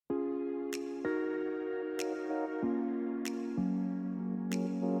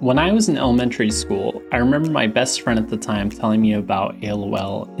When I was in elementary school, I remember my best friend at the time telling me about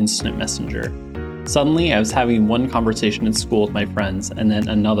AOL Instant Messenger. Suddenly, I was having one conversation in school with my friends and then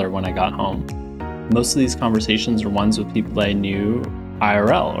another when I got home. Most of these conversations were ones with people that I knew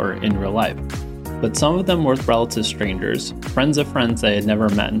IRL or in real life. But some of them were with relative strangers, friends of friends I had never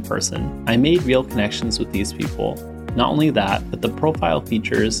met in person. I made real connections with these people. Not only that, but the profile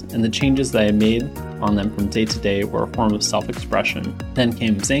features and the changes that I made on them from day to day were a form of self-expression. Then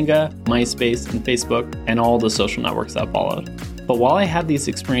came Xanga, MySpace, and Facebook, and all the social networks that followed. But while I had these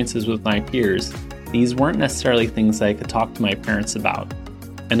experiences with my peers, these weren't necessarily things that I could talk to my parents about.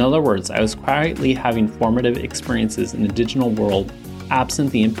 In other words, I was quietly having formative experiences in the digital world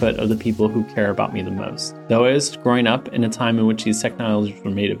absent the input of the people who care about me the most. Though I was growing up in a time in which these technologies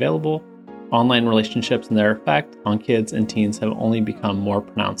were made available, online relationships and their effect on kids and teens have only become more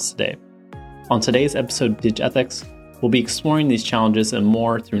pronounced today. On today's episode of Digethics, we'll be exploring these challenges and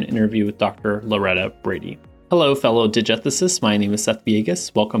more through an interview with Dr. Loretta Brady. Hello, fellow Digethicists. My name is Seth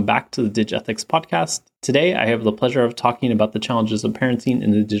Villegas. Welcome back to the Digethics podcast. Today, I have the pleasure of talking about the challenges of parenting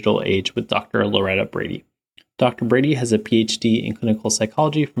in the digital age with Dr. Loretta Brady. Dr. Brady has a PhD in clinical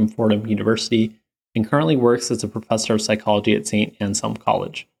psychology from Fordham University and currently works as a professor of psychology at St. Anselm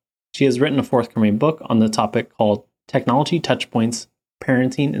College. She has written a forthcoming book on the topic called Technology Touchpoints: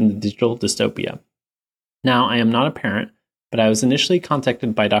 Parenting in the Digital Dystopia. Now, I am not a parent, but I was initially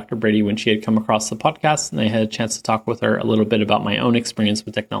contacted by Dr. Brady when she had come across the podcast, and I had a chance to talk with her a little bit about my own experience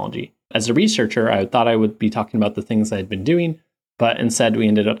with technology. As a researcher, I thought I would be talking about the things I had been doing, but instead we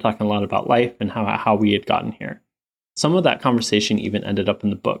ended up talking a lot about life and how we had gotten here. Some of that conversation even ended up in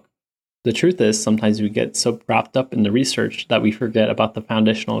the book. The truth is, sometimes we get so wrapped up in the research that we forget about the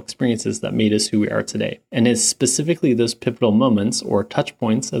foundational experiences that made us who we are today. And it's specifically those pivotal moments, or touch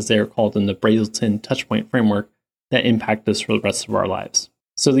points, as they are called in the Brazelton touchpoint framework, that impact us for the rest of our lives.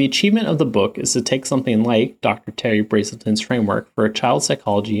 So the achievement of the book is to take something like Dr. Terry Brazelton's framework for a child's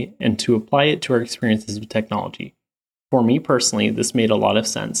psychology and to apply it to our experiences with technology. For me personally, this made a lot of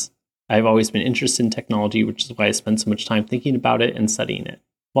sense. I've always been interested in technology, which is why I spend so much time thinking about it and studying it.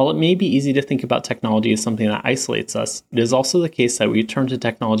 While it may be easy to think about technology as something that isolates us, it is also the case that we turn to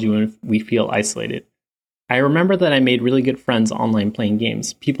technology when we feel isolated. I remember that I made really good friends online playing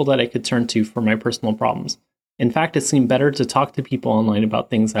games, people that I could turn to for my personal problems. In fact, it seemed better to talk to people online about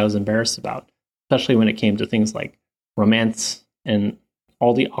things I was embarrassed about, especially when it came to things like romance and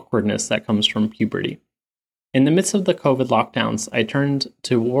all the awkwardness that comes from puberty. In the midst of the COVID lockdowns, I turned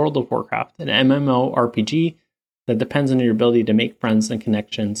to World of Warcraft, an MMORPG that depends on your ability to make friends and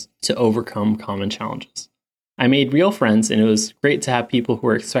connections to overcome common challenges. I made real friends, and it was great to have people who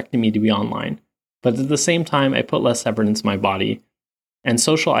were expecting me to be online. But at the same time, I put less effort into my body, and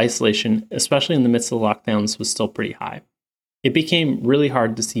social isolation, especially in the midst of the lockdowns, was still pretty high. It became really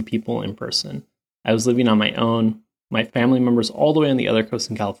hard to see people in person. I was living on my own, my family members all the way on the other coast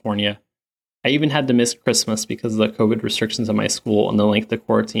in California. I even had to miss Christmas because of the COVID restrictions at my school and the length of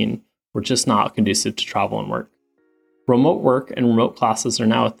quarantine were just not conducive to travel and work. Remote work and remote classes are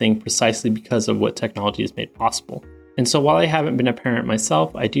now a thing precisely because of what technology has made possible. And so while I haven't been a parent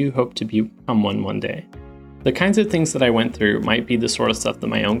myself, I do hope to become one day. The kinds of things that I went through might be the sort of stuff that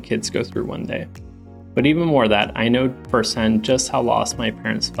my own kids go through one day. But even more that, I know firsthand just how lost my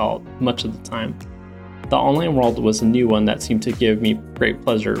parents felt much of the time. The online world was a new one that seemed to give me great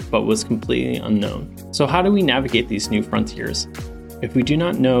pleasure, but was completely unknown. So how do we navigate these new frontiers? If we do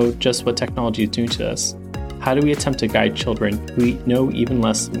not know just what technology is doing to us, how do we attempt to guide children who know even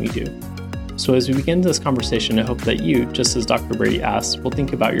less than we do? So as we begin this conversation, I hope that you, just as Dr. Brady asked, will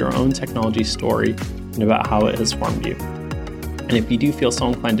think about your own technology story and about how it has formed you. And if you do feel so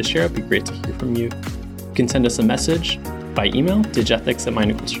inclined to share, it'd be great to hear from you. You can send us a message by email,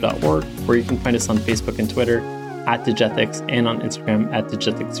 digethics@mindculture.org, or you can find us on Facebook and Twitter @Digethics and on Instagram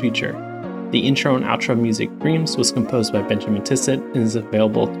 @DigethicsFuture. The intro and outro music Dreams was composed by Benjamin Tissett and is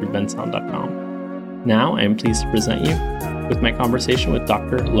available through bensound.com. Now, I am pleased to present you with my conversation with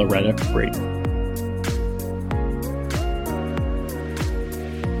Dr. Loretta Brady.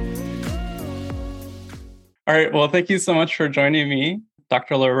 All right. Well, thank you so much for joining me,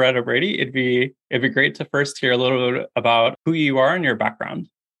 Dr. Loretta Brady. It'd be great to first hear a little bit about who you are and your background.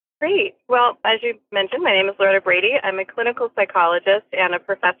 Great. Well, as you mentioned, my name is Loretta Brady. I'm a clinical psychologist and a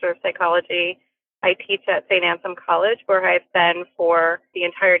professor of psychology. I teach at St. Anselm College, where I've been for the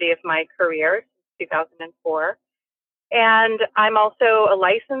entirety of my career, 2004. And I'm also a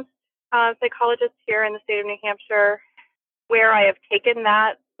licensed psychologist here in the state of New Hampshire. Where I have taken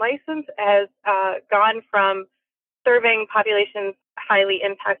that license has gone from serving populations highly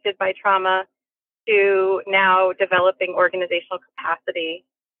impacted by trauma to now developing organizational capacity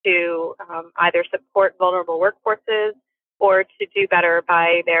to either support vulnerable workforces or to do better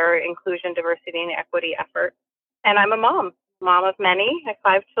by their inclusion, diversity, and equity efforts. And I'm a mom of many. I have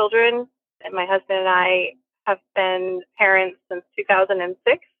 5 children, and my husband and I have been parents since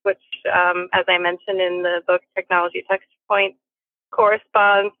 2006, which, as I mentioned in the book Technology Touchpoints,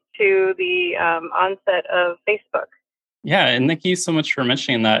 corresponds to the onset of Facebook. Yeah, and thank you so much for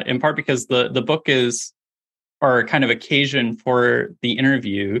mentioning that, in part because the book is our kind of occasion for the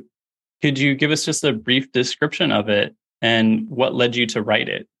interview. Could you give us just a brief description of it and what led you to write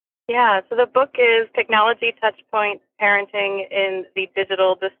it? Yeah, so the book is Technology Touchpoints, Parenting in the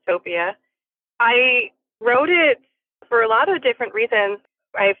Digital Dystopia. I wrote it for a lot of different reasons.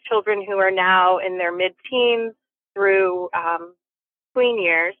 I have children who are now in their mid-teens through tween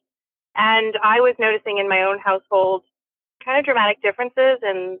years, and I was noticing in my own household kind of dramatic differences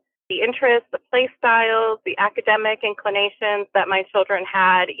in the interests, the play styles, the academic inclinations that my children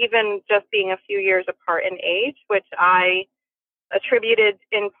had, even just being a few years apart in age, which I attributed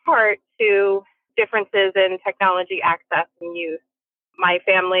in part to differences in technology access and use. My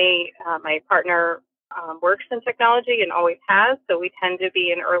family, my partner works in technology and always has, so we tend to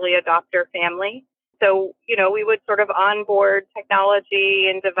be an early adopter family. So, we would sort of onboard technology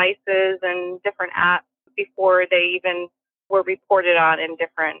and devices and different apps before they even were reported on in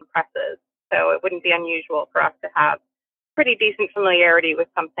different presses. So it wouldn't be unusual for us to have pretty decent familiarity with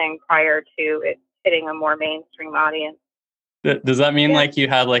something prior to it hitting a more mainstream audience. Does that mean like you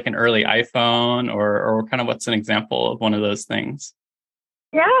had like an early iPhone or kind of what's an example of one of those things?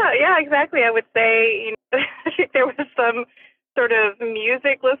 Yeah, exactly. I would say, there was some sort of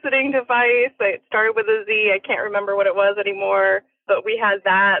music listening device. It started with a Z. I can't remember what it was anymore. But we had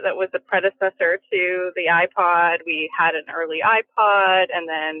that was the predecessor to the iPod. We had an early iPod, and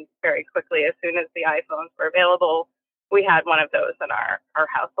then very quickly, as soon as the iPhones were available, we had one of those in our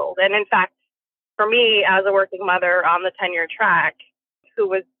household. And in fact, for me, as a working mother on the tenure track, who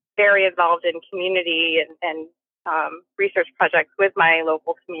was very involved in community and research projects with my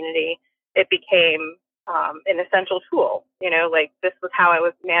local community, it became an essential tool. Like this was how I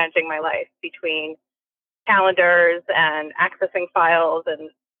was managing my life between calendars and accessing files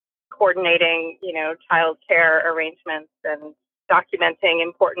and coordinating, child care arrangements and documenting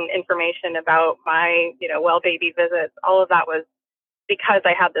important information about my, well baby visits. All of that was because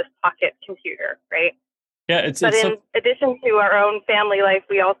I had this pocket computer, right? Yeah, But in addition to our own family life,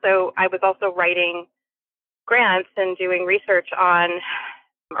 I was also writing grants and doing research on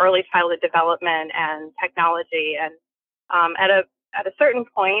early childhood development and technology. And at a certain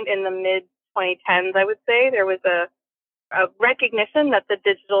point in the mid 2010s, I would say, there was a recognition that the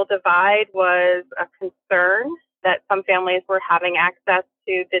digital divide was a concern, that some families were having access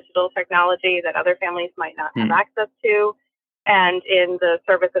to digital technology that other families might not have access to. And in the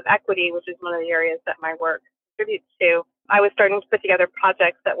service of equity, which is one of the areas that my work contributes to, I was starting to put together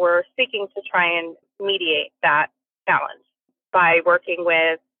projects that were seeking to try and mediate that challenge by working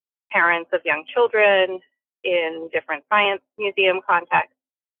with parents of young children in different science museum contexts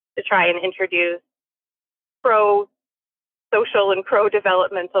to try and introduce pro-social and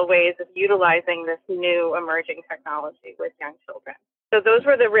pro-developmental ways of utilizing this new emerging technology with young children. So those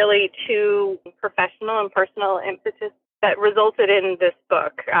were the really 2 professional and personal impetus that resulted in this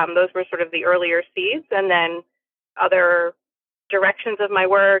book. Those were sort of the earlier seeds, and then other directions of my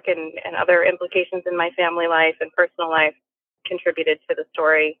work and other implications in my family life and personal life contributed to the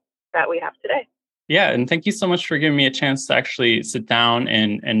story that we have today. Yeah, and thank you so much for giving me a chance to actually sit down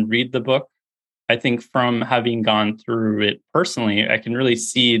and read the book. I think from having gone through it personally, I can really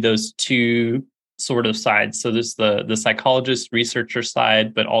see those 2 sort of sides. So there's the psychologist, researcher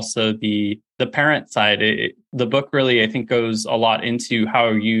side, but also the parent side. The book really, I think, goes a lot into how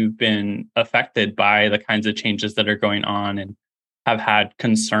you've been affected by the kinds of changes that are going on and have had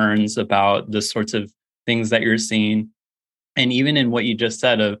concerns about the sorts of things that you're seeing. And even in what you just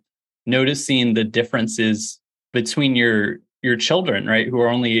said of noticing the differences between your children, right, who are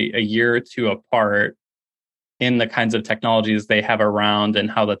only a year or 2 apart, in the kinds of technologies they have around and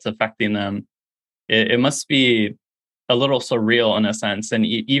how that's affecting them. It must be a little surreal in a sense. And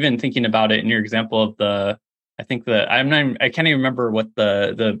even thinking about it in your example of I can't even remember what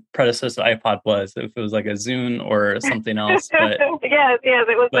the predecessor iPod was, if it was like a Zune or something else. But yes,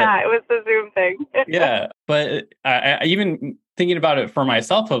 it was that. It was the Zoom thing. Yeah, but I even thinking about it for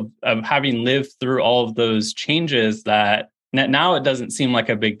myself of having lived through all of those changes, that now it doesn't seem like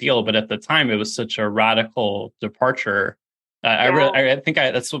a big deal, but at the time it was such a radical departure. I think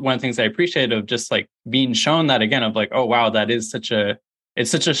that's one of the things I appreciate of just like being shown that again of like, oh wow, that is it's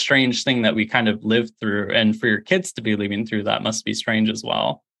such a strange thing that we kind of lived through, and for your kids to be living through that must be strange as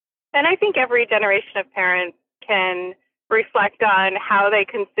well. And I think every generation of parents can reflect on how they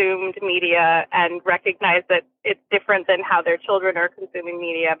consumed media and recognize that it's different than how their children are consuming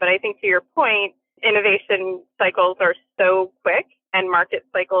media. But I think to your point, innovation cycles are so quick and market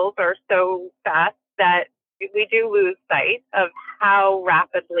cycles are so fast that we do lose sight of how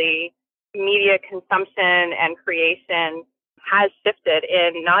rapidly media consumption and creation has shifted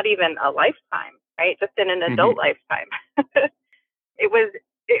in not even a lifetime, right? Just in an adult lifetime. it was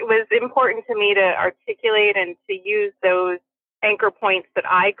it was important to me to articulate and to use those anchor points that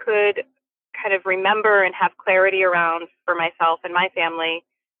I could kind of remember and have clarity around for myself and my family,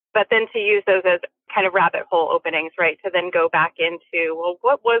 but then to use those as kind of rabbit hole openings, right? To then go back into, well,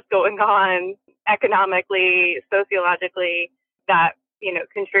 what was going on economically, sociologically that,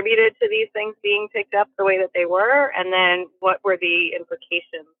 contributed to these things being picked up the way that they were? And then what were the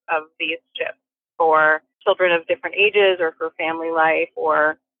implications of these shifts for children of different ages or for family life,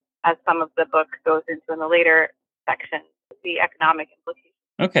 or as some of the book goes into in the later section, the economic implications.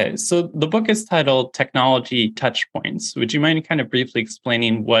 Okay, so the book is titled Technology Touchpoints. Would you mind kind of briefly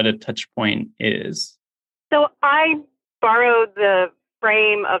explaining what a touchpoint is? So I borrowed the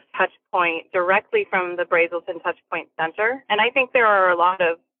frame of touchpoint directly from the Brazelton Touchpoint Center. And I think there are a lot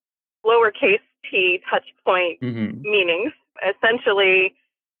of lowercase t touchpoint meanings. Essentially,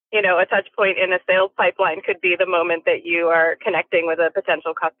 a touch point in a sales pipeline could be the moment that you are connecting with a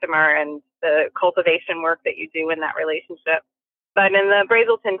potential customer and the cultivation work that you do in that relationship. But in the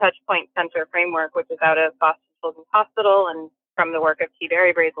Brazelton Touchpoint Center framework, which is out of Boston Children's Hospital and from the work of T.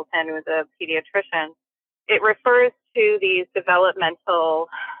 Barry Brazelton, who is a pediatrician, it refers to these developmental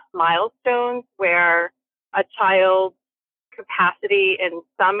milestones where a child's capacity in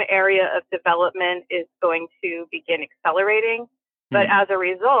some area of development is going to begin accelerating. But as a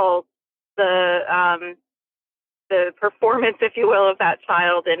result, the performance, if you will, of that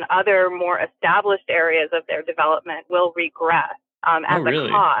child in other more established areas of their development will regress as a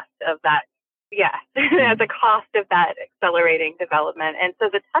cost of that. Yes, as a cost of that accelerating development. And so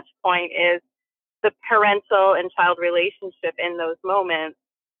the touch point is the parental and child relationship in those moments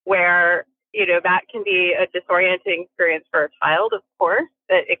where, that can be a disorienting experience for a child, of course,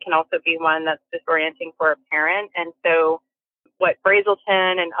 but it can also be one that's disorienting for a parent. And so what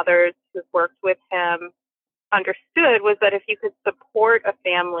Brazelton and others who've worked with him understood was that if you could support a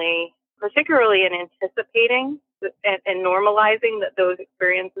family, particularly in anticipating and normalizing that those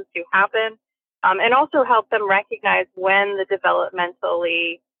experiences do happen, and also help them recognize when the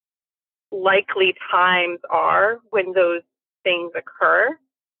developmentally likely times are when those things occur,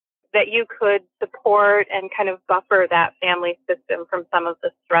 that you could support and kind of buffer that family system from some of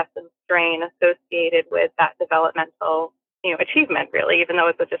the stress and strain associated with that developmental achievement, really, even though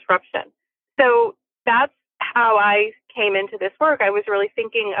it's a disruption. So that's how I came into this work. I was really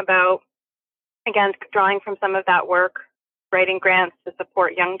thinking about, again, drawing from some of that work, writing grants to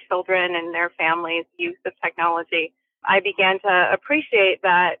support young children and their families' use of technology. I began to appreciate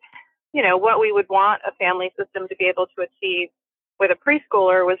that, what we would want a family system to be able to achieve with a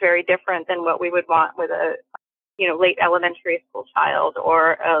preschooler was very different than what we would want with a, late elementary school child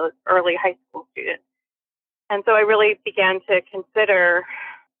or a early high school student. And so I really began to consider,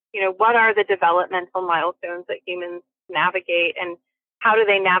 what are the developmental milestones that humans navigate and how do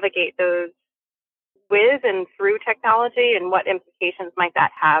they navigate those with and through technology, and what implications might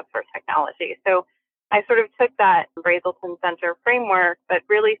that have for technology? So I sort of took that Brazelton Center framework, but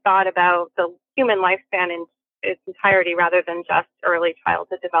really thought about the human lifespan in its entirety rather than just early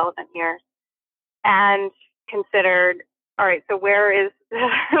childhood development years, and considered, all right, so where's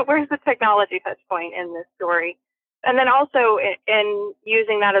the technology touch point in this story? And then also in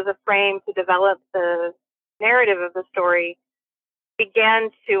using that as a frame to develop the narrative of the story, began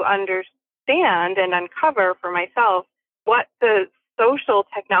to understand and uncover for myself what the social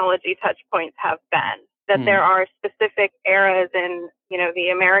technology touch points have been, that there are specific eras in, the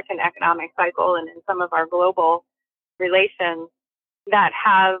American economic cycle and in some of our global relations that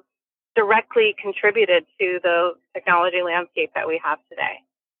have directly contributed to the technology landscape that we have today.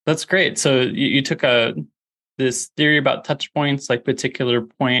 That's great. So you took this theory about touch points, like particular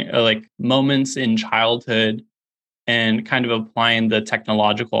like moments in childhood, and kind of applying the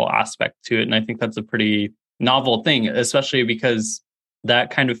technological aspect to it. And I think that's a pretty novel thing, especially because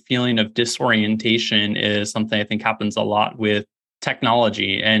that kind of feeling of disorientation is something I think happens a lot with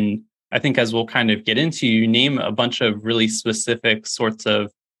technology. And I think as we'll kind of get into, you name a bunch of really specific sorts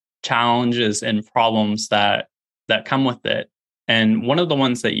of challenges and problems that come with it. And one of the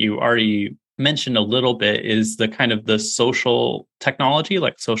ones that you already mentioned a little bit is the kind of the social technology,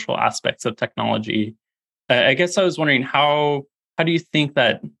 like social aspects of technology. I guess I was wondering, how how do you think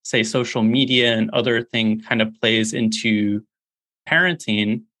that, say, social media and other thing kind of plays into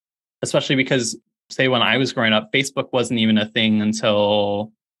parenting, especially because, say, when I was growing up, Facebook wasn't even a thing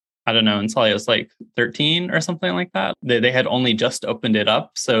until, I don't know, until I was like 13 or something like that. They had only just opened it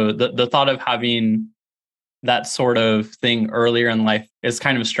up. So the thought of having that sort of thing earlier in life is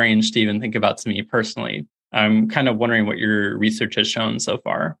kind of strange to even think about to me personally. I'm kind of wondering what your research has shown so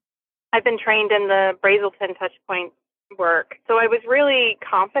far. I've been trained in the Brazelton Touchpoint work. So I was really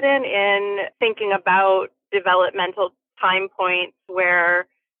confident in thinking about developmental time points where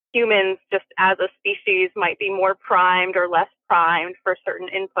humans, just as a species, might be more primed or less primed for certain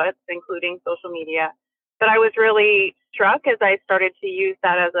inputs, including social media. But I was really struck as I started to use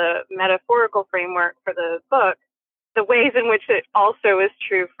that as a metaphorical framework for the book, the ways in which it also is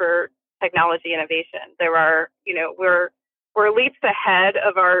true for technology innovation. There are, we're leaps ahead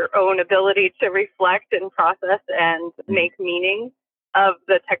of our own ability to reflect and process and make meaning of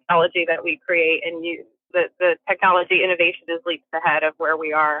the technology that we create and use. The technology innovation is leaps ahead of where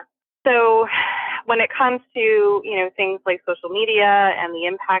we are. So when it comes to, things like social media and the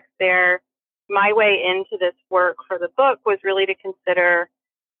impacts there, my way into this work for the book was really to consider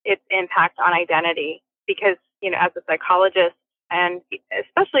its impact on identity. Because, as a psychologist, and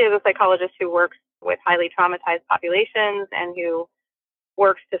especially as a psychologist who works with highly traumatized populations and who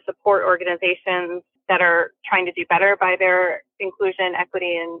works to support organizations that are trying to do better by their inclusion,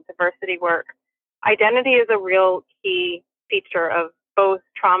 equity, and diversity work, identity is a real key feature of both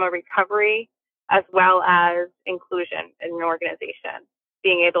trauma recovery as well as inclusion in an organization.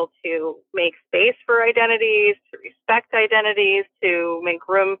 Being able to make space for identities, to respect identities, to make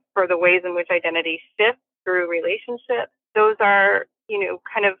room for the ways in which identity shifts through relationships. Those are,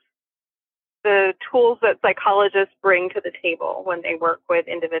 kind of the tools that psychologists bring to the table when they work with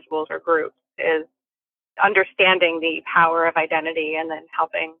individuals or groups, is understanding the power of identity and then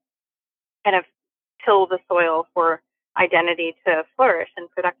helping kind of till the soil for identity to flourish in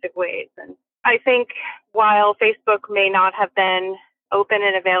productive ways. And I think while Facebook may not have been open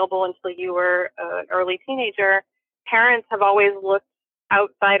and available until you were an early teenager, parents have always looked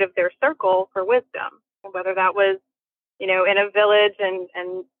outside of their circle for wisdom, whether that was, in a village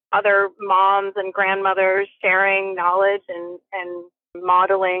and other moms and grandmothers sharing knowledge and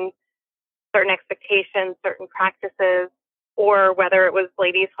modeling certain expectations, certain practices, or whether it was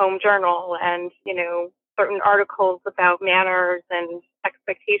Ladies' Home Journal and, certain articles about manners and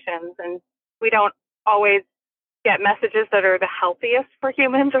expectations. And we don't always get messages that are the healthiest for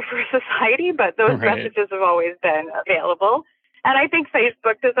humans or for society, but those messages have always been available. And I think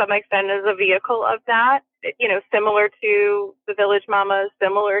Facebook, to some extent, is a vehicle of that, similar to the Village Mamas,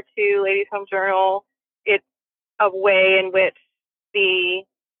 similar to Ladies' Home Journal. It's a way in which the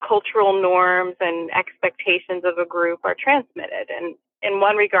cultural norms and expectations of a group are transmitted. And in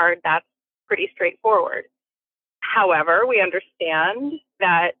one regard, that's pretty straightforward. However, we understand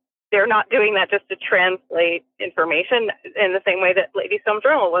that they're not doing that just to translate information in the same way that Ladies' Home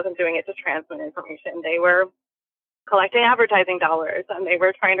Journal wasn't doing it to transmit information. They were collecting advertising dollars and they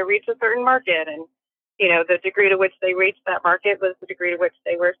were trying to reach a certain market. And, the degree to which they reached that market was the degree to which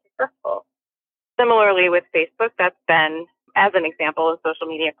they were successful. Similarly with Facebook, that's been, as an example, of social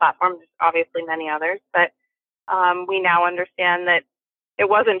media platforms, there's obviously many others, but we now understand that it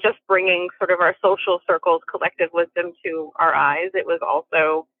wasn't just bringing sort of our social circles collective wisdom to our eyes. It was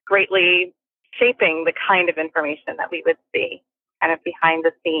also greatly shaping the kind of information that we would see kind of behind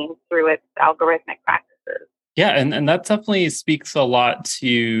the scenes through its algorithmic practices. Yeah, and that definitely speaks a lot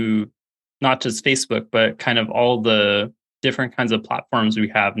to not just Facebook, but kind of all the different kinds of platforms we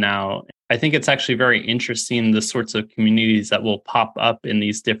have now. I think it's actually very interesting the sorts of communities that will pop up in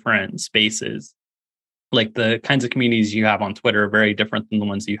these different spaces. Like the kinds of communities you have on Twitter are very different than the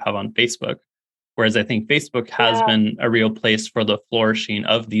ones you have on Facebook. Whereas I think Facebook has been a real place for the flourishing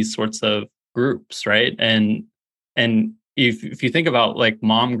of these sorts of groups, right? And if you think about like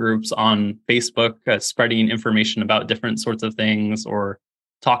mom groups on Facebook spreading information about different sorts of things or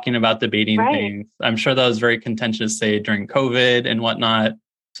talking about debating things, I'm sure that was very contentious, say, during COVID and whatnot,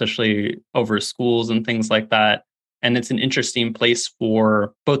 especially over schools and things like that. And it's an interesting place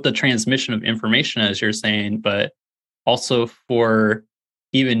for both the transmission of information, as you're saying, but also for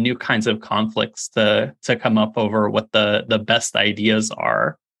even new kinds of conflicts to come up over what the best ideas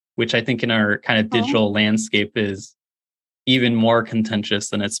are, which I think in our kind of digital landscape is even more contentious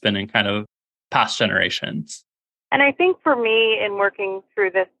than it's been in kind of past generations. And I think for me, in working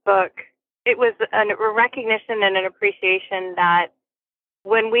through this book, it was a recognition and an appreciation that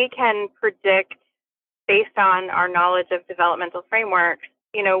when we can predict based on our knowledge of developmental frameworks,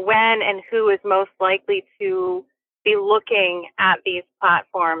 when and who is most likely to be looking at these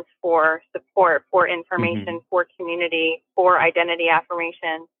platforms for support, for information, for community, for identity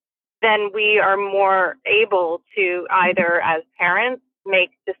affirmation, then we are more able to either as parents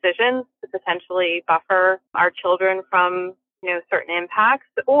make decisions to potentially buffer our children from, certain impacts,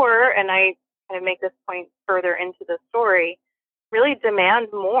 or, and I kind of make this point further into the story, really demand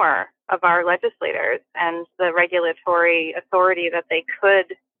more of our legislators and the regulatory authority that they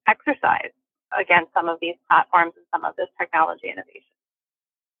could exercise against some of these platforms and some of this technology innovation.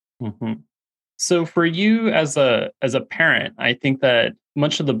 Mm-hmm. So for you as a parent, I think that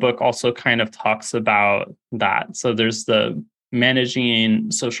much of the book also kind of talks about that. So there's the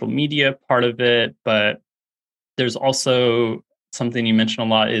managing social media part of it, but there's also something you mentioned a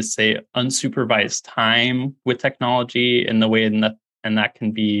lot is, say, unsupervised time with technology in the way and that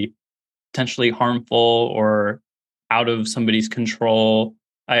can be potentially harmful or out of somebody's control.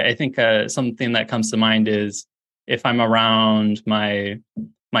 I think something that comes to mind is if I'm around my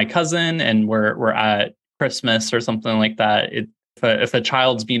cousin and we're at Christmas or something like that. If a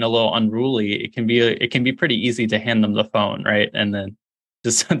child's being a little unruly, it can be pretty easy to hand them the phone, right, and then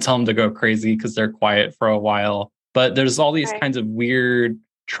just tell them to go crazy because they're quiet for a while. But there's all these Right. kinds of weird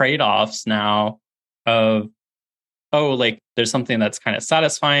trade-offs now of, oh, like there's something that's kind of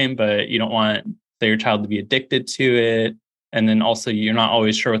satisfying, but you don't want your child to be addicted to it. And then also you're not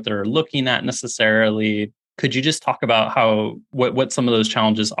always sure what they're looking at necessarily. Could you just talk about what some of those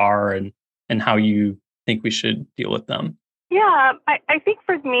challenges are and how you think we should deal with them? Yeah, I think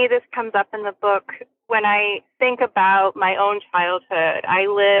for me, this comes up in the book when I think about my own childhood. I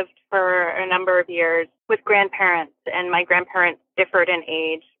lived for a number of years with grandparents, and my grandparents differed in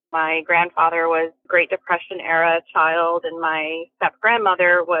age. My grandfather was Great Depression era child, and my step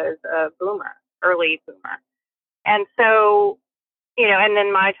grandmother was a boomer, early boomer. And so, and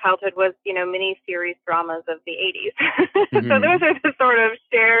then my childhood was, mini series dramas of the 80s. So Mm-hmm. those are the sort of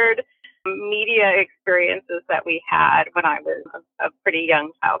shared media experiences that we had when I was a pretty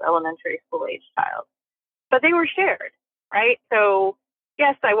young child, elementary school age child. But they were shared, right? So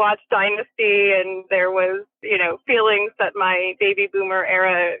yes, I watched Dynasty, and there was, feelings that my baby boomer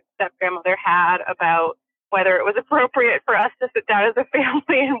era step grandmother had about whether it was appropriate for us to sit down as a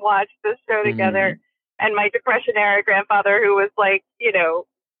family and watch this show together. Mm-hmm. And my depression era grandfather, who was like,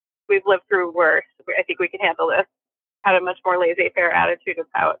 we've lived through worse. I think we can handle this, had a much more laissez-faire attitude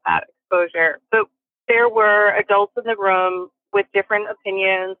about that exposure. So there were adults in the room with different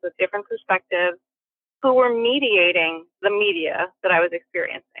opinions, with different perspectives, who were mediating the media that I was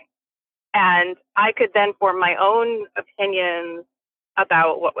experiencing. And I could then form my own opinions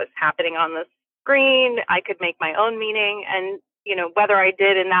about what was happening on the screen. I could make my own meaning. And, whether I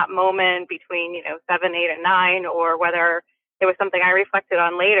did in that moment between, 7, 8, and 9, or whether it was something I reflected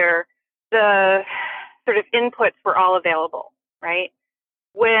on later, the sort of inputs were all available, right?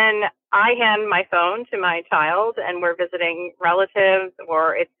 When I hand my phone to my child and we're visiting relatives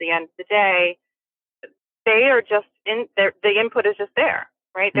or it's the end of the day, they are just in there. The input is just there,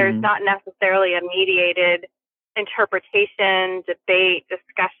 right? There's Mm-hmm. not necessarily a mediated interpretation, debate,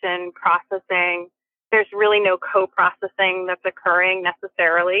 discussion, processing. There's really no co-processing that's occurring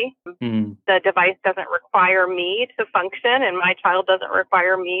necessarily. Mm-hmm. The device doesn't require me to function, and my child doesn't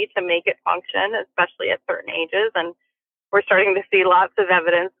require me to make it function, especially at certain ages. And we're starting to see lots of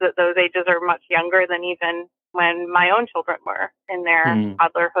evidence that those ages are much younger than even when my own children were in their Mm-hmm.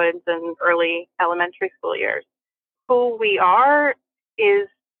 toddlerhoods and early elementary school years. Who we are is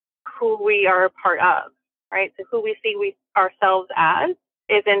who we are a part of, right? So who we see ourselves as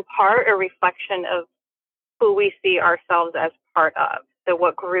is in part a reflection of who we see ourselves as part of. So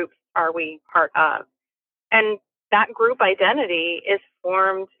what groups are we part of? And that group identity is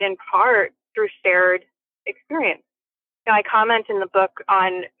formed in part through shared experience. I comment in the book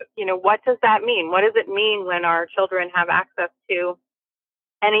on, what does that mean? What does it mean when our children have access to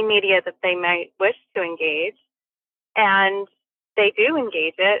any media that they might wish to engage? And they do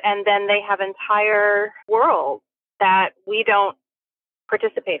engage it, and then they have entire worlds that we don't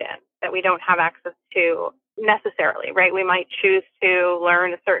participate in, that we don't have access to necessarily, right? We might choose to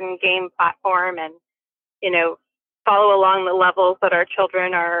learn a certain game platform and, follow along the levels that our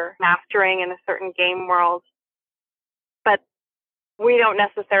children are mastering in a certain game world. But we don't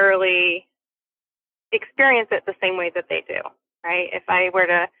necessarily experience it the same way that they do, right? If I were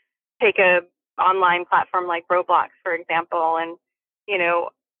to take a online platform like Roblox, for example, and,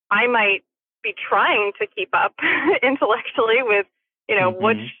 I might be trying to keep up intellectually with,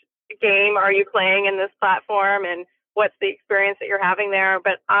 which Mm-hmm. game are you playing in this platform and what's the experience that you're having there.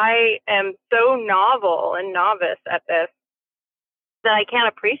 But I am so novel and novice at this that I can't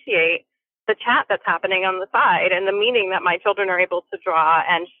appreciate the chat that's happening on the side and the meaning that my children are able to draw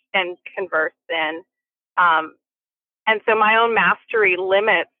and converse in. And so my own mastery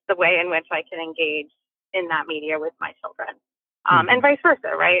limits the way in which I can engage in that media with my children. And vice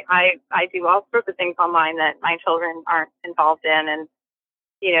versa, right? I do all sorts of things online that my children aren't involved in. And,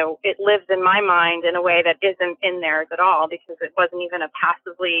 it lives in my mind in a way that isn't in theirs at all, because it wasn't even a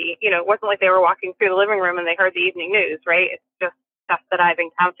passively, it wasn't like they were walking through the living room and they heard the evening news, right? It's just stuff that I've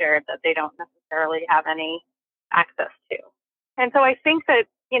encountered that they don't necessarily have any access to. And so I think that,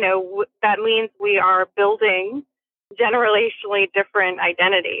 that means we are building generationally different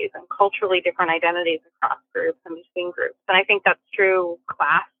identities and culturally different identities across groups and between groups. And I think that's true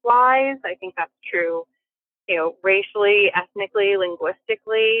class-wise. I think that's true, racially, ethnically,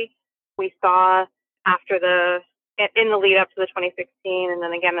 linguistically. We saw in the lead up to the 2016 and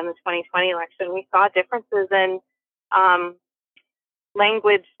then again in the 2020 election, we saw differences in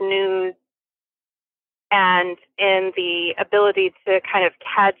language, news, and in the ability to kind of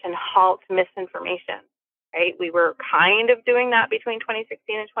catch and halt misinformation. Right? We were kind of doing that between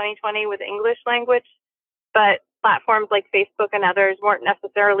 2016 and 2020 with English language, but platforms like Facebook and others weren't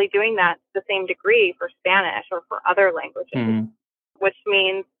necessarily doing that to the same degree for Spanish or for other languages, which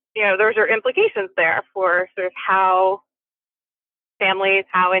means, those are implications there for sort of how families,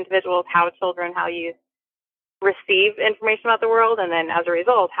 how individuals, how children, how youth receive information about the world, and then as a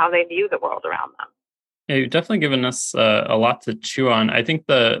result, how they view the world around them. Yeah, you've definitely given us a lot to chew on. I think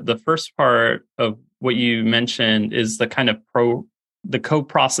the first part of what you mentioned is the kind of the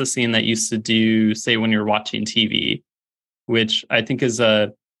co-processing that used to do, say, when you're watching TV, which I think is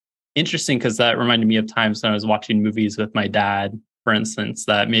interesting because that reminded me of times when I was watching movies with my dad, for instance,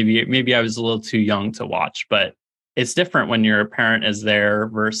 that maybe I was a little too young to watch, but it's different when your parent is there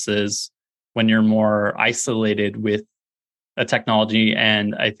versus when you're more isolated with a technology.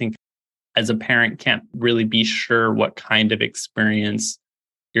 And I think as a parent can't really be sure what kind of experience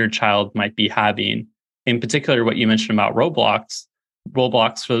your child might be having. In particular, what you mentioned about Roblox.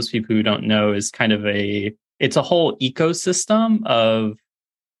 Roblox, for those people who don't know, is kind of it's a whole ecosystem of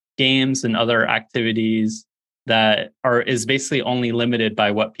games and other activities that is basically only limited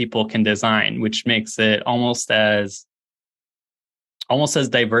by what people can design, which makes it almost as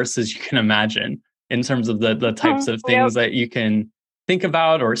diverse as you can imagine in terms of the types of things that you can think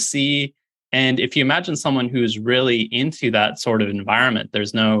about or see. And if you imagine someone who's really into that sort of environment,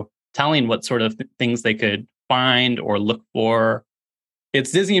 there's no telling what sort of things they could find or look for.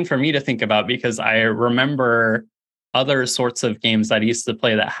 It's dizzying for me to think about because I remember other sorts of games that I used to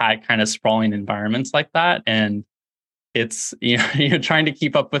play that had kind of sprawling environments like that. And it's, trying to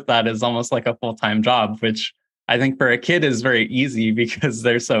keep up with that is almost like a full-time job, which I think for a kid is very easy because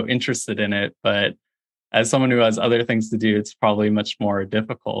they're so interested in it. But as someone who has other things to do, it's probably much more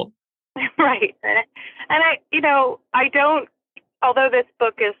difficult. Right. And I don't, although this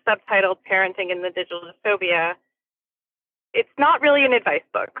book is subtitled Parenting in the Digital Dystopia, it's not really an advice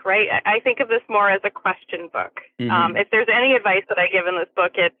book, right? I think of this more as a question book. If there's any advice that I give in this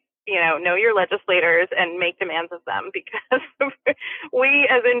book, it's, know your legislators and make demands of them, because we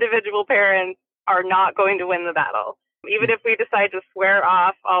as individual parents are not going to win the battle. Even if we decide to swear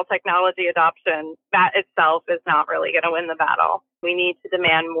off all technology adoption, that itself is not really going to win the battle. We need to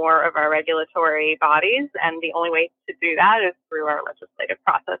demand more of our regulatory bodies, and the only way to do that is through our legislative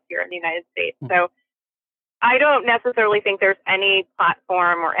process here in the United States. So I don't necessarily think there's any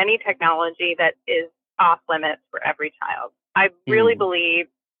platform or any technology that is off limits for every child. I really believe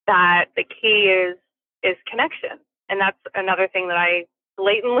that the key is connection. And that's another thing that I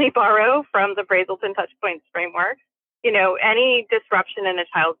blatantly borrow from the Brazelton Touchpoints framework. Any disruption in a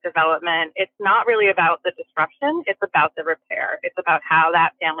child's development, it's not really about the disruption, it's about the repair. It's about how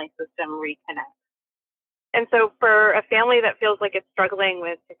that family system reconnects. And so for a family that feels like it's struggling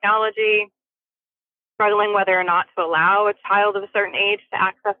with technology, struggling whether or not to allow a child of a certain age to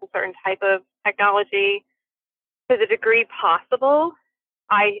access a certain type of technology, to the degree possible,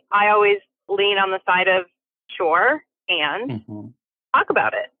 I always lean on the side of sure, and talk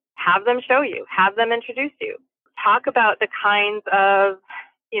about it. Have them show you, have them introduce you. Talk about the kinds of,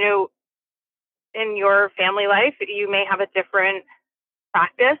 in your family life, you may have a different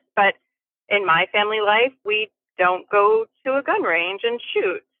practice, but in my family life, we don't go to a gun range and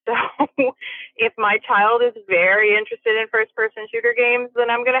shoot. So if my child is very interested in first-person shooter games, then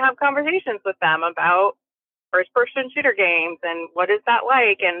I'm going to have conversations with them about first-person shooter games and what is that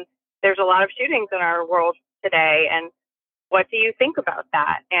like? And there's a lot of shootings in our world today, and what do you think about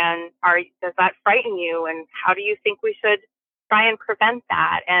that? And does that frighten you? And how do you think we should try and prevent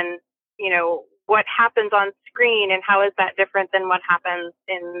that? And, what happens on screen and how is that different than what happens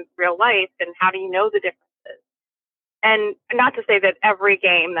in real life, and how do you know the differences? And not to say that every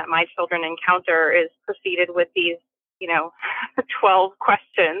game that my children encounter is preceded with these, 12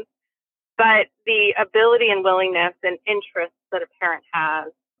 questions, but the ability and willingness and interest that a parent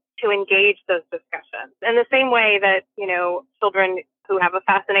has to engage those discussions. In the same way that, children who have a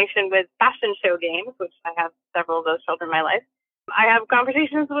fascination with fashion show games, which I have several of those children in my life, I have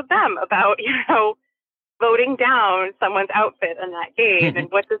conversations with them about, voting down someone's outfit in that game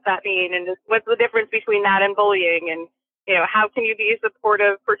and what does that mean and what's the difference between that and bullying, and how can you be a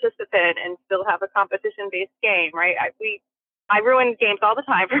supportive participant and still have a competition-based game, right? I ruin games all the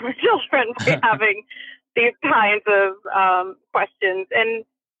time for my children by having these kinds of questions. And,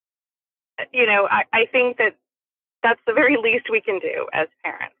 I think that that's the very least we can do as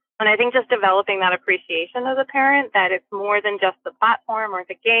parents. And I think just developing that appreciation as a parent, that it's more than just the platform or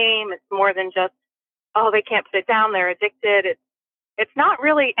the game. It's more than just, oh, they can't put it down, they're addicted. It's not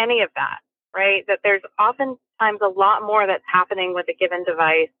really any of that, right? That there's oftentimes a lot more that's happening with a given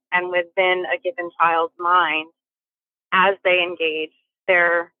device and within a given child's mind as they engage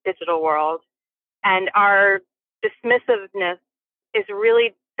their digital world. And our dismissiveness is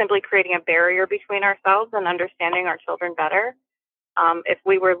really simply creating a barrier between ourselves and understanding our children better. If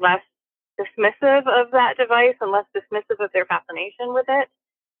we were less dismissive of that device and less dismissive of their fascination with it,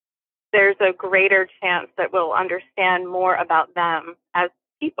 there's a greater chance that we'll understand more about them as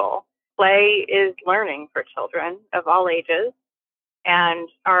people. Play is learning for children of all ages, and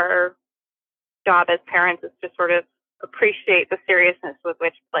our job as parents is to sort of appreciate the seriousness with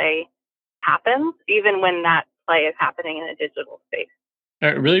which play happens, even when that play is happening in a digital space. I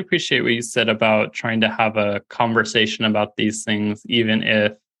really appreciate what you said about trying to have a conversation about these things, even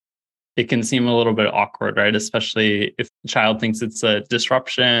if it can seem a little bit awkward, right? Especially if the child thinks it's a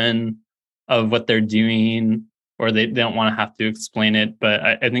disruption of what they're doing, or they don't want to have to explain it. But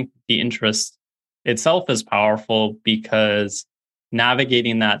I think the interest itself is powerful, because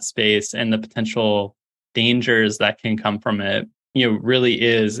navigating that space and the potential dangers that can come from it, really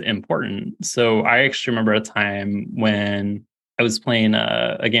is important. So I actually remember a time when I was playing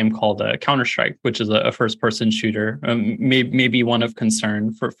a game called Counter-Strike, which is a first-person shooter, maybe one of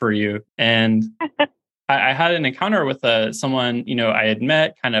concern for you. And I had an encounter with someone, I had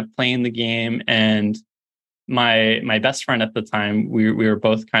met kind of playing the game, and my best friend at the time, we were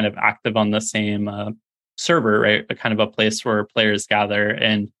both kind of active on the same server, right? A kind of a place where players gather.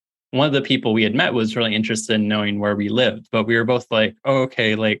 And one of the people we had met was really interested in knowing where we lived, but we were both like, oh,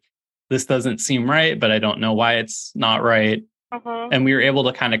 okay, like this doesn't seem right, but I don't know why it's not right. And we were able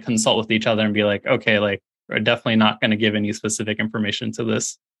to kind of consult with each other and be like, okay, like we're definitely not going to give any specific information to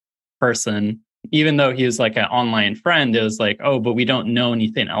this person. Even though he was like an online friend, it was like, oh, but we don't know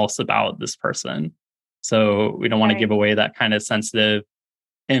anything else about this person. So we don't want to give away that kind of sensitive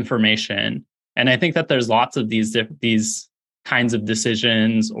information. And I think that there's lots of these kinds of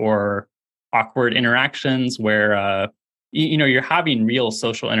decisions or awkward interactions where you're having real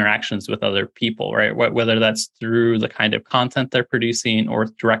social interactions with other people, right? Whether that's through the kind of content they're producing, or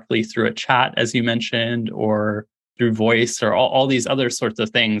directly through a chat, as you mentioned, or through voice, or all these other sorts of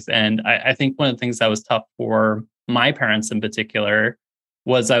things. And I think one of the things that was tough for my parents in particular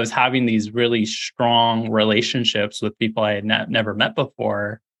was I was having these really strong relationships with people I had never met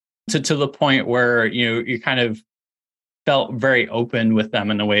before, to the point where you kind of felt very open with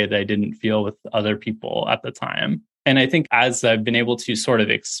them in a way that I didn't feel with other people at the time. And I think as I've been able to sort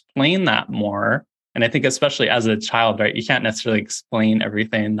of explain that more, and I think especially as a child, right, you can't necessarily explain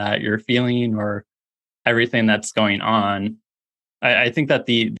everything that you're feeling or everything that's going on. I think that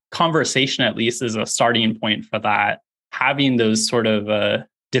the conversation at least is a starting point for that. Having those sort of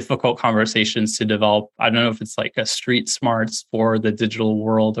difficult conversations to develop, I don't know if it's like a street smarts for the digital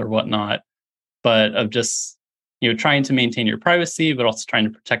world or whatnot, but of just, trying to maintain your privacy, but also trying to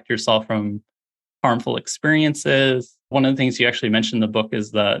protect yourself from harmful experiences. One of the things you actually mentioned in the book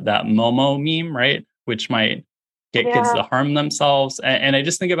is that Momo meme, right? Which might get kids to harm themselves. And I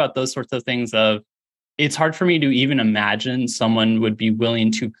just think about those sorts of things of, it's hard for me to even imagine someone would be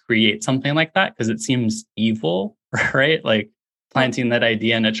willing to create something like that, because it seems evil, right? Like planting that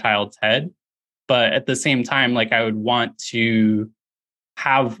idea in a child's head. But at the same time, like I would want to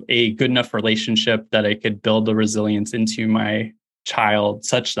have a good enough relationship that I could build the resilience into my child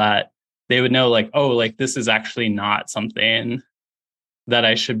such that they would know like, oh, like this is actually not something that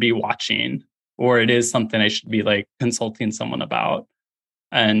I should be watching, or it is something I should be like consulting someone about.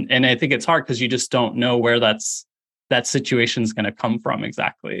 And I think it's hard because you just don't know where that situation is going to come from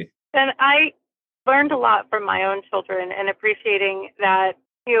exactly. And I learned a lot from my own children, and appreciating that,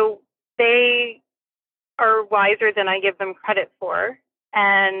 they are wiser than I give them credit for.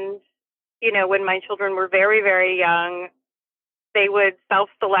 And, when my children were very, very young, they would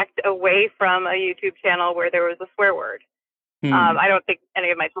self-select away from a YouTube channel where there was a swear word. I don't think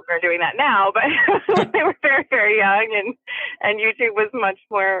any of my children are doing that now, but when they were very, very young and YouTube was much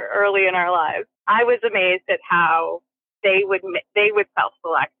more early in our lives, I was amazed at how they would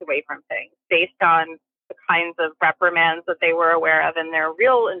self-select away from things based on the kinds of reprimands that they were aware of in their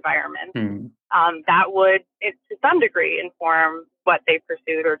real environment. That would, to some degree, inform what they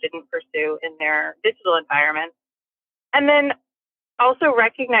pursued or didn't pursue in their digital environment. And then also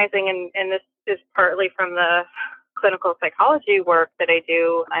recognizing, and this is partly from the clinical psychology work that I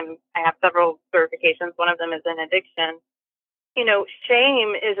do. I have several certifications. One of them is in addiction.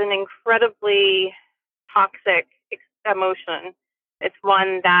 Shame is an incredibly toxic emotion. It's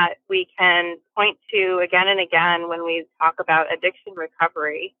one that we can point to again and again when we talk about addiction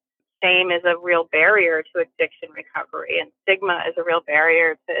recovery. Shame is a real barrier to addiction recovery, and stigma is a real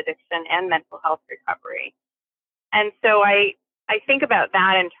barrier to addiction and mental health recovery. And so I think about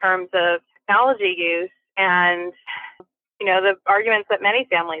that in terms of technology use and, the arguments that many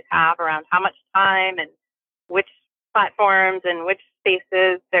families have around how much time and which platforms and which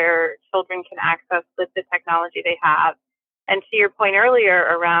spaces their children can access with the technology they have. And to your point earlier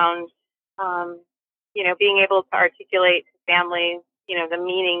around, being able to articulate to families, the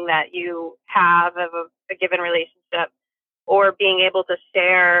meaning that you have of a given relationship, or being able to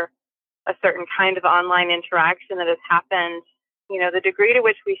share a certain kind of online interaction that has happened. The degree to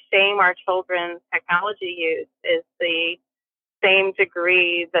which we shame our children's technology use is the same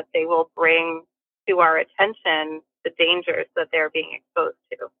degree that they will bring to our attention the dangers that they're being exposed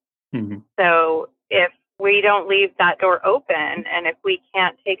to. So if we don't leave that door open, and if we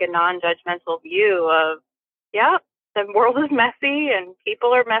can't take a non-judgmental view of, the world is messy and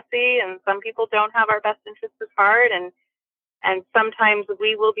people are messy and some people don't have our best interests at heart, and sometimes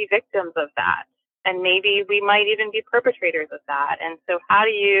we will be victims of that. And maybe we might even be perpetrators of that. And so how do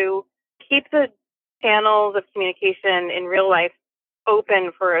you keep the channels of communication in real life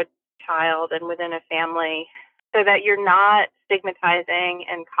open for a child and within a family so that you're not stigmatizing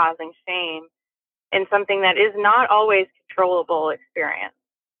and causing shame in something that is not always controllable experience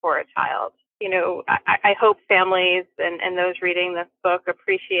for a child? I hope families and those reading this book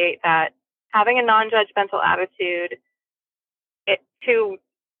appreciate that having a non-judgmental attitude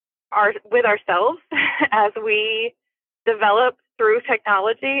with ourselves as we develop through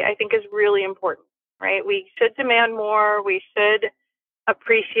technology, I think is really important, right? We should demand more. We should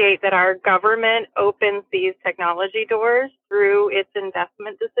appreciate that our government opens these technology doors through its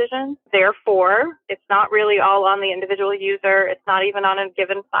investment decisions. Therefore, it's not really all on the individual user. It's not even on a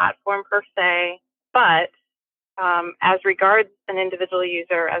given platform per se, but as regards an individual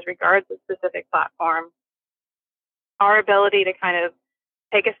user, as regards a specific platform, our ability to kind of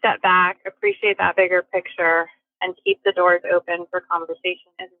take a step back, appreciate that bigger picture, and keep the doors open for conversation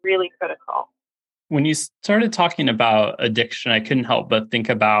is really critical. When you started talking about addiction, I couldn't help but think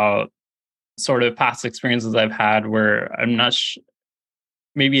about sort of past experiences I've had where I'm not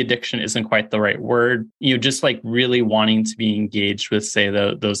maybe addiction isn't quite the right word. Just like really wanting to be engaged with, say,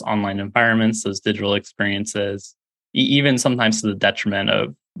 those online environments, those digital experiences, even sometimes to the detriment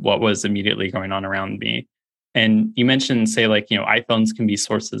of what was immediately going on around me. And you mentioned, say, like, iPhones can be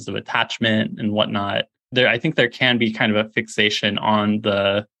sources of attachment and whatnot. I think there can be kind of a fixation on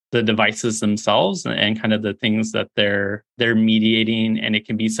the devices themselves and kind of the things that they're mediating. And it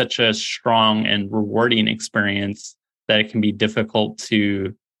can be such a strong and rewarding experience that it can be difficult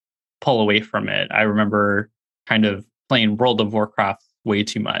to pull away from it. I remember kind of playing World of Warcraft way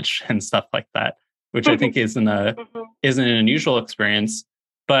too much and stuff like that, which I think isn't an unusual experience.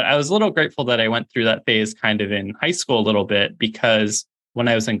 But I was a little grateful that I went through that phase kind of in high school a little bit, because when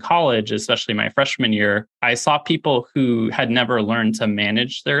I was in college, especially my freshman year, I saw people who had never learned to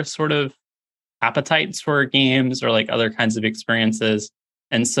manage their sort of appetites for games or like other kinds of experiences.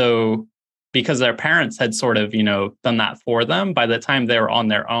 And so because their parents had sort of, done that for them, by the time they were on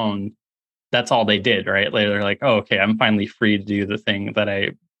their own, that's all they did, right? Later, they're like, oh, okay, I'm finally free to do the thing that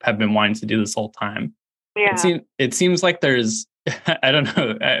I have been wanting to do this whole time. Yeah. It seems like there's, I don't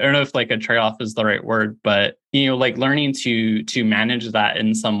know if like a trade-off is the right word, but, like learning to manage that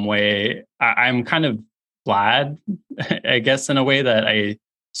in some way, I'm kind of glad, I guess, in a way that I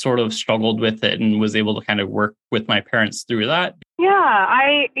sort of struggled with it and was able to kind of work with my parents through that. Yeah,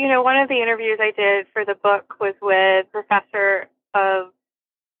 one of the interviews I did for the book was with professor of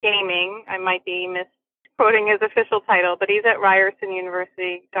gaming. I might be misquoting his official title, but he's at Ryerson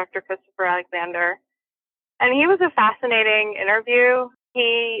University, Dr. Christopher Alexander. And he was a fascinating interview.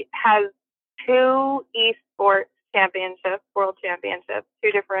 He has two esports championships, world championships,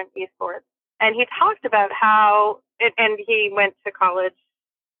 two different esports. And he talked about how, and he went to college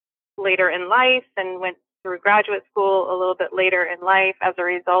later in life and went through graduate school a little bit later in life as a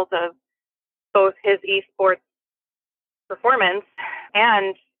result of both his esports performance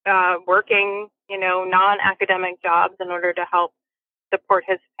and working, non-academic jobs in order to help support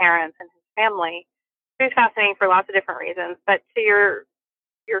his parents and his family. It's fascinating for lots of different reasons. But to your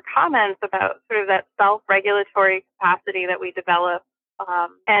comments about sort of that self-regulatory capacity that we develop,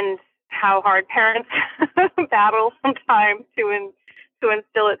 and how hard parents battle sometimes to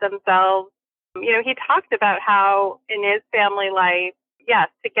instill it themselves. He talked about how in his family life, yes,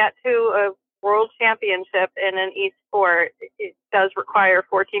 to get to a world championship in an e-sport, it does require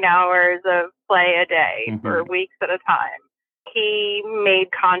 14 hours of play a day for weeks at a time. He made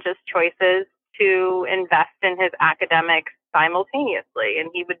conscious choices to invest in his academics simultaneously, and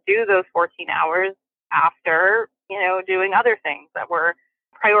he would do those 14 hours after, doing other things that were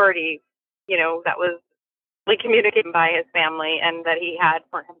priority, that was communicated by his family and that he had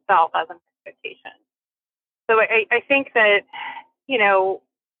for himself as an expectation. So I think that,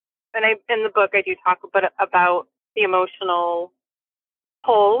 and in the book I do talk a bit about the emotional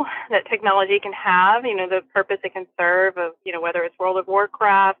pull that technology can have, the purpose it can serve of, whether it's World of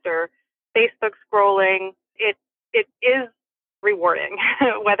Warcraft or Facebook scrolling, it is rewarding,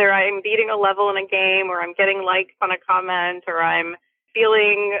 whether I'm beating a level in a game or I'm getting likes on a comment or I'm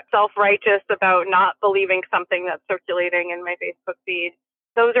feeling self-righteous about not believing something that's circulating in my Facebook feed.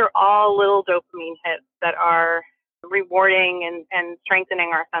 Those are all little dopamine hits that are rewarding and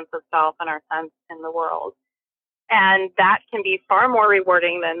strengthening our sense of self and our sense in the world. And that can be far more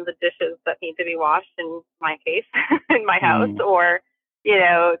rewarding than the dishes that need to be washed, in my case, in my house, or,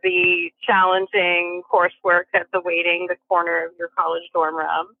 the challenging coursework that's awaiting the corner of your college dorm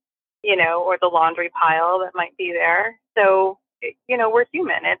room, or the laundry pile that might be there. So, we're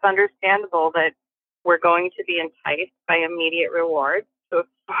human. It's understandable that we're going to be enticed by immediate rewards to a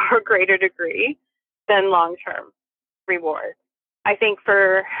far greater degree than long-term rewards. I think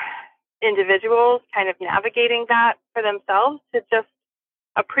for individuals kind of navigating that for themselves, to just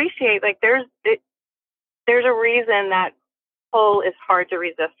appreciate, there's a reason that pull is hard to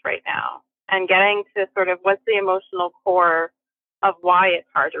resist right now, and getting to sort of what's the emotional core of why it's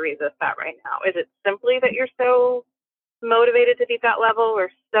hard to resist that right now. Is it simply that you're so motivated to beat that level,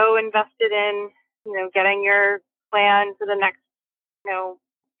 or so invested in, getting your plan to the next,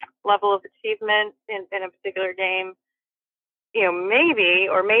 level of achievement in a particular game? Maybe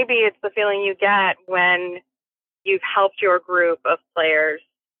it's the feeling you get when you've helped your group of players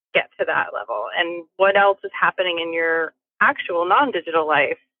get to that level. And what else is happening in your actual non-digital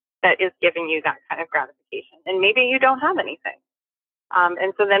life that is giving you that kind of gratification? And maybe you don't have anything.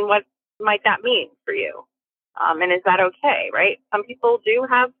 And so then what might that mean for you? And is that okay, right? Some people do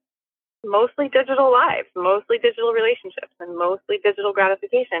have mostly digital lives, mostly digital relationships, and mostly digital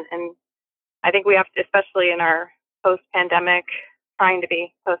gratification. And I think we have to, especially in our trying to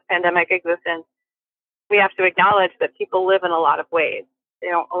be post-pandemic existence, we have to acknowledge that people live in a lot of ways. They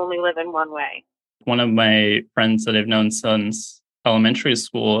don't only live in one way. One of my friends that I've known since elementary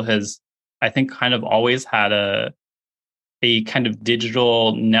school has, I think, kind of always had a kind of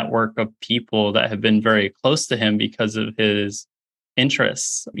digital network of people that have been very close to him because of his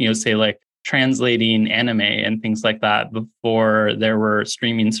interests, say like translating anime and things like that before there were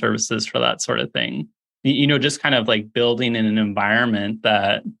streaming services for that sort of thing. Just kind of like building in an environment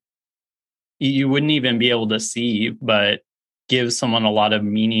that you wouldn't even be able to see, but gives someone a lot of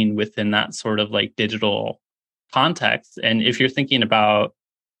meaning within that sort of like digital context. And if you're thinking about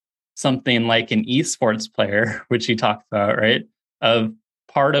something like an esports player, which you talked about, right? Of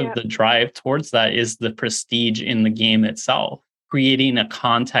part of the drive towards that is the prestige in the game itself. Creating a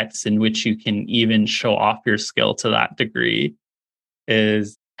context in which you can even show off your skill to that degree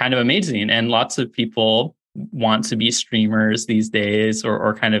is kind of amazing. And lots of people want to be streamers these days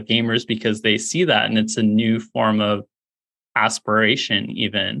or kind of gamers because they see that and it's a new form of aspiration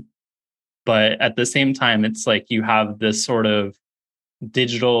even. But at the same time, it's like you have this sort of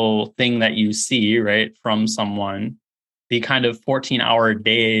digital thing that you see, right, from someone, the kind of 14-hour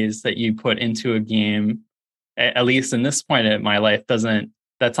days that you put into a game, at least in this point in my life,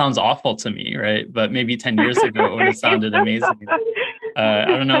 that sounds awful to me, right? But maybe 10 years ago, it would have sounded amazing. I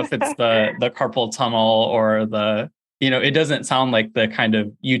don't know if it's the carpal tunnel or it doesn't sound like the kind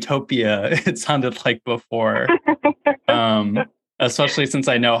of utopia it sounded like before, especially since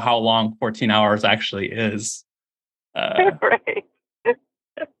I know how long 14 hours actually is. Right.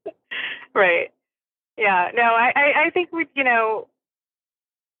 Right. Yeah. No, I think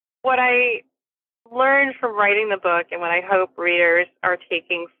what I learned from writing the book and what I hope readers are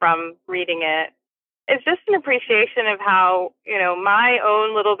taking from reading it is just an appreciation of how, my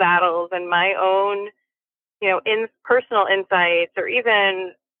own little battles and my own, in personal insights or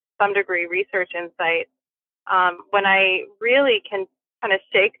even some degree research insights, when I really can kind of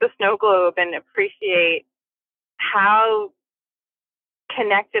shake the snow globe and appreciate how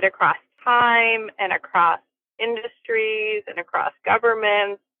connected across time and across industries and across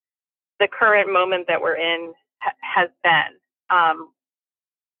governments the current moment that we're in has been.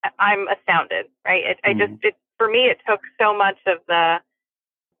 I'm astounded, right? For me, it took so much of the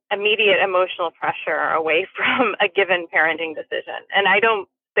immediate emotional pressure away from a given parenting decision. And I don't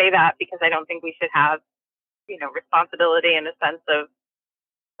say that because I don't think we should have, responsibility in a sense of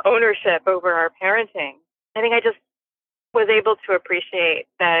ownership over our parenting. I think I just was able to appreciate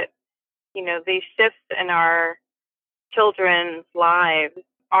that, these shifts in our children's lives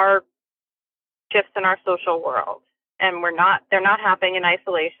are shifts in our social world. And they're not happening in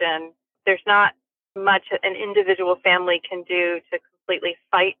isolation. There's not much an individual family can do to completely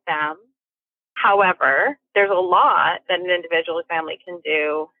fight them. However, there's a lot that an individual family can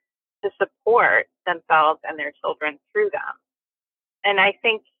do to support themselves and their children through them. And I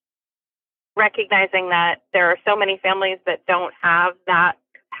think recognizing that there are so many families that don't have that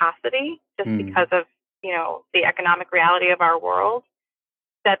capacity just because of, the economic reality of our world,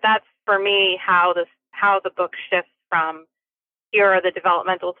 that's for me how the book shifts from here are the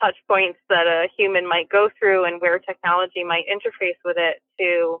developmental touch points that a human might go through and where technology might interface with it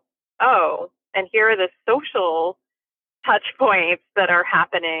to, and here are the social touch points that are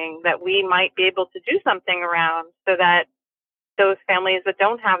happening that we might be able to do something around so that those families that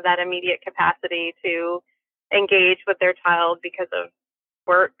don't have that immediate capacity to engage with their child because of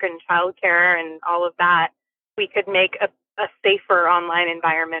work and childcare and all of that, we could make a safer online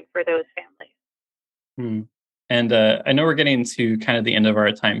environment for those families. And I know we're getting to kind of the end of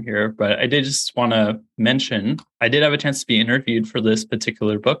our time here, but I did just want to mention, I did have a chance to be interviewed for this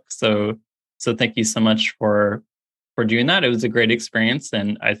particular book. So thank you so much for doing that. It was a great experience.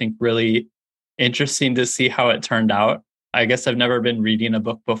 And I think really interesting to see how it turned out. I guess I've never been reading a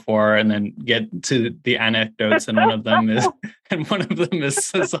book before and then get to the anecdotes, and one of them is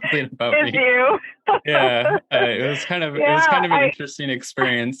something about me. You. Yeah, it was kind of an interesting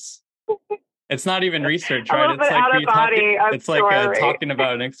experience. It's not even research, right? It's like talking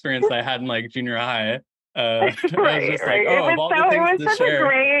about an experience I had in like junior high. I was just like, of all the things to share.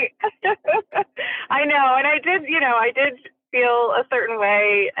 I know, and I did feel a certain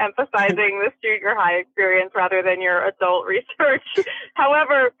way emphasizing this junior high experience rather than your adult research.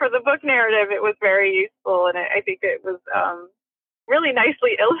 However, for the book narrative, it was very useful, and I think it was really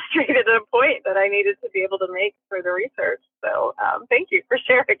nicely illustrated a point that I needed to be able to make for the research. So thank you for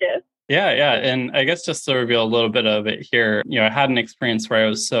sharing it. Yeah. And I guess just to reveal a little bit of it here, I had an experience where I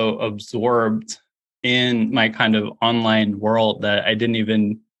was so absorbed in my kind of online world that I didn't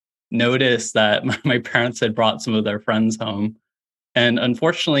even notice that my parents had brought some of their friends home. And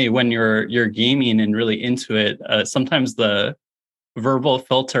unfortunately, when you're gaming and really into it, sometimes the verbal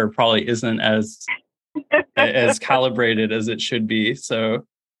filter probably isn't as calibrated as it should be. So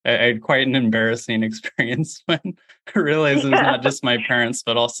I had quite an embarrassing experience when I realized it was not just my parents,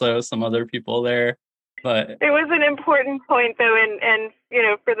 but also some other people there. But it was an important point, though, and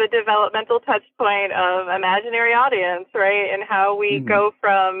for the developmental touch point of imaginary audience, right? And how we go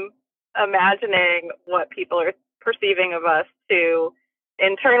from imagining what people are perceiving of us to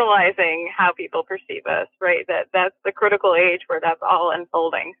internalizing how people perceive us, right? That's the critical age where that's all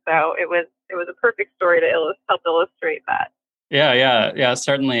unfolding. So it was a perfect story to help illustrate that. Yeah,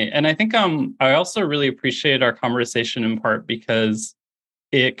 certainly. And I think I also really appreciate our conversation in part because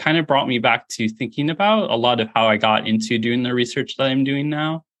it kind of brought me back to thinking about a lot of how I got into doing the research that I'm doing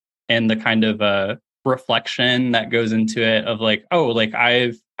now, and the kind of reflection that goes into it of like,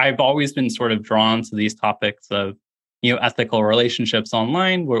 I've always been sort of drawn to these topics of, ethical relationships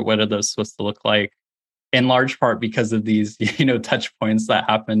online. What are those supposed to look like? In large part because of these, touch points that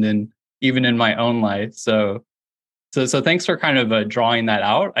happened even in my own life. So thanks for kind of drawing that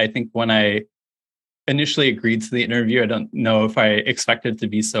out. I think when I initially agreed to the interview, I don't know if I expected it to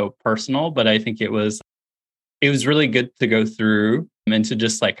be so personal, but I think it was really good to go through and to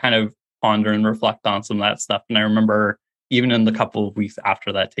just like kind of ponder and reflect on some of that stuff. And I remember even in the couple of weeks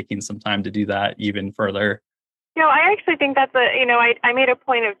after that, taking some time to do that even further. I actually think that's I made a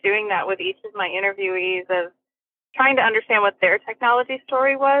point of doing that with each of my interviewees, of trying to understand what their technology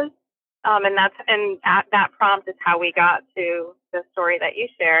story was. That prompt is how we got to the story that you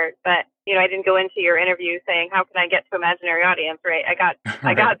shared. But I didn't go into your interview saying how can I get to imaginary audience, right?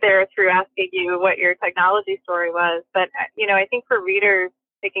 I got there through asking you what your technology story was. But I think for readers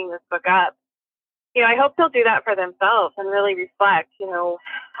picking this book up, I hope they'll do that for themselves and really reflect.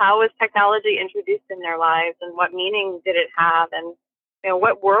 How was technology introduced in their lives, and what meaning did it have, and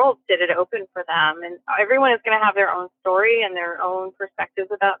what worlds did it open for them? And everyone is going to have their own story and their own perspectives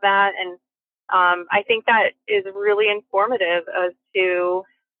about that. And I think that is really informative as to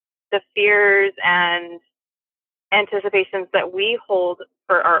the fears and anticipations that we hold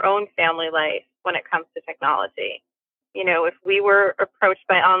for our own family life when it comes to technology. If we were approached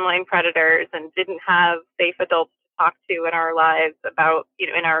by online predators and didn't have safe adults to talk to in our lives about,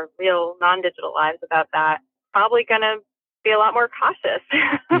 in our real non-digital lives about that, probably going to be a lot more cautious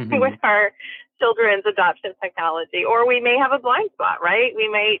with our children's adoption of technology. Or we may have a blind spot, right? We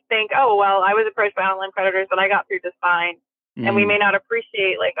may think, oh, well, I was approached by online predators, but I got through just fine. And we may not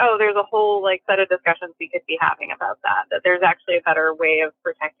appreciate, there's a whole set of discussions we could be having about that there's actually a better way of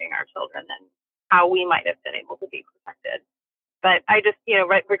protecting our children than how we might have been able to be protected. But I just,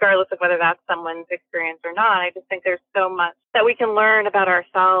 regardless of whether that's someone's experience or not, I just think there's so much that we can learn about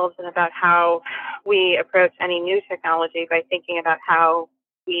ourselves and about how we approach any new technology by thinking about how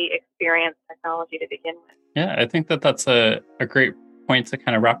we experience technology to begin with. Yeah, I think that's a great point to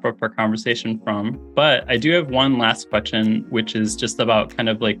kind of wrap up our conversation from. But I do have one last question, which is just about kind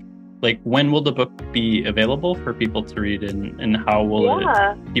of like when will the book be available for people to read, and how will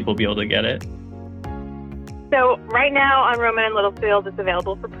people be able to get it? So right now on Rowman and Littlefield, it's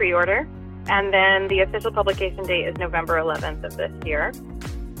available for pre-order. And then the official publication date is November 11th of this year.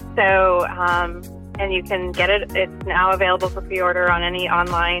 So, and you can get it. It's now available for pre-order on any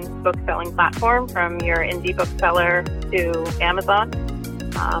online book-selling platform, from your indie bookseller to Amazon,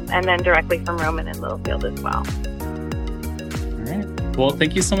 and then directly from Rowman and Littlefield as well. All right. Well,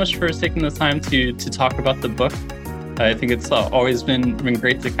 thank you so much for taking the time to talk about the book. I think it's always been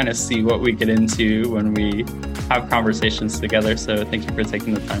great to kind of see what we get into when we have conversations together. So thank you for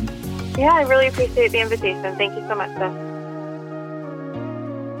taking the time. Yeah, I really appreciate the invitation. Thank you so much, Seth.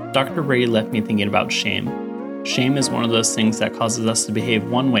 Dr. Brady left me thinking about shame. Shame is one of those things that causes us to behave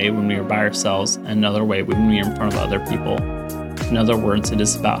one way when we are by ourselves and another way when we are in front of other people. In other words, it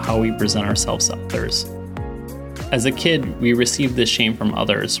is about how we present ourselves to others. As a kid, we receive this shame from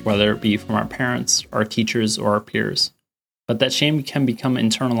others, whether it be from our parents, our teachers, or our peers. But that shame can become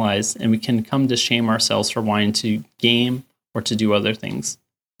internalized, and we can come to shame ourselves for wanting to game or to do other things.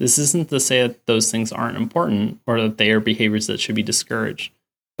 This isn't to say that those things aren't important or that they are behaviors that should be discouraged,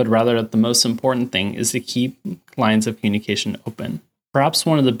 but rather that the most important thing is to keep lines of communication open. Perhaps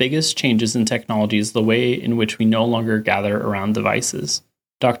one of the biggest changes in technology is the way in which we no longer gather around devices.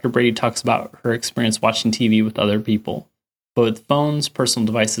 Dr. Brady talks about her experience watching TV with other people. But with phones, personal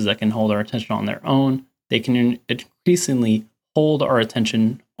devices that can hold our attention on their own, they can increasingly hold our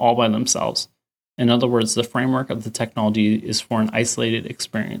attention all by themselves. In other words, the framework of the technology is for an isolated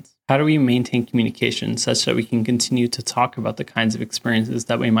experience. How do we maintain communication such that we can continue to talk about the kinds of experiences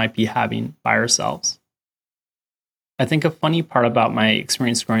that we might be having by ourselves? I think a funny part about my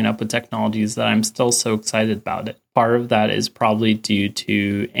experience growing up with technology is that I'm still so excited about it. Part of that is probably due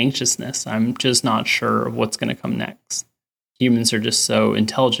to anxiousness. I'm just not sure of what's going to come next. Humans are just so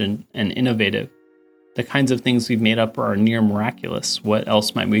intelligent and innovative. The kinds of things we've made up are near miraculous. What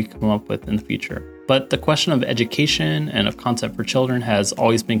else might we come up with in the future? But the question of education and of content for children has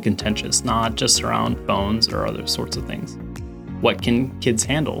always been contentious, not just around phones or other sorts of things. What can kids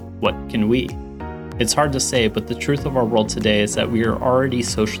handle? What can we? It's hard to say, but the truth of our world today is that we are already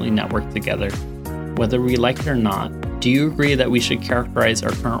socially networked together. Whether we like it or not, do you agree that we should characterize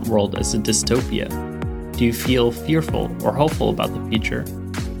our current world as a dystopia? Do you feel fearful or hopeful about the future?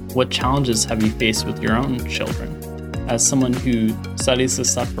 What challenges have you faced with your own children? As someone who studies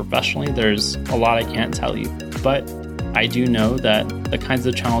this stuff professionally, there's a lot I can't tell you, but I do know that the kinds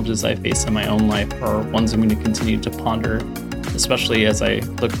of challenges I face in my own life are ones I'm going to continue to ponder, especially as I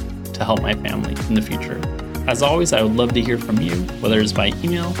look to help my family in the future. As always, I would love to hear from you, whether it's by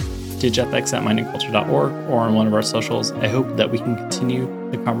email, digfx@mindandculture.org, or on one of our socials. I hope that we can continue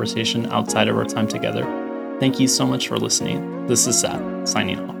the conversation outside of our time together. Thank you so much for listening. This is Seth,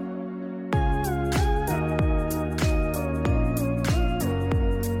 signing off.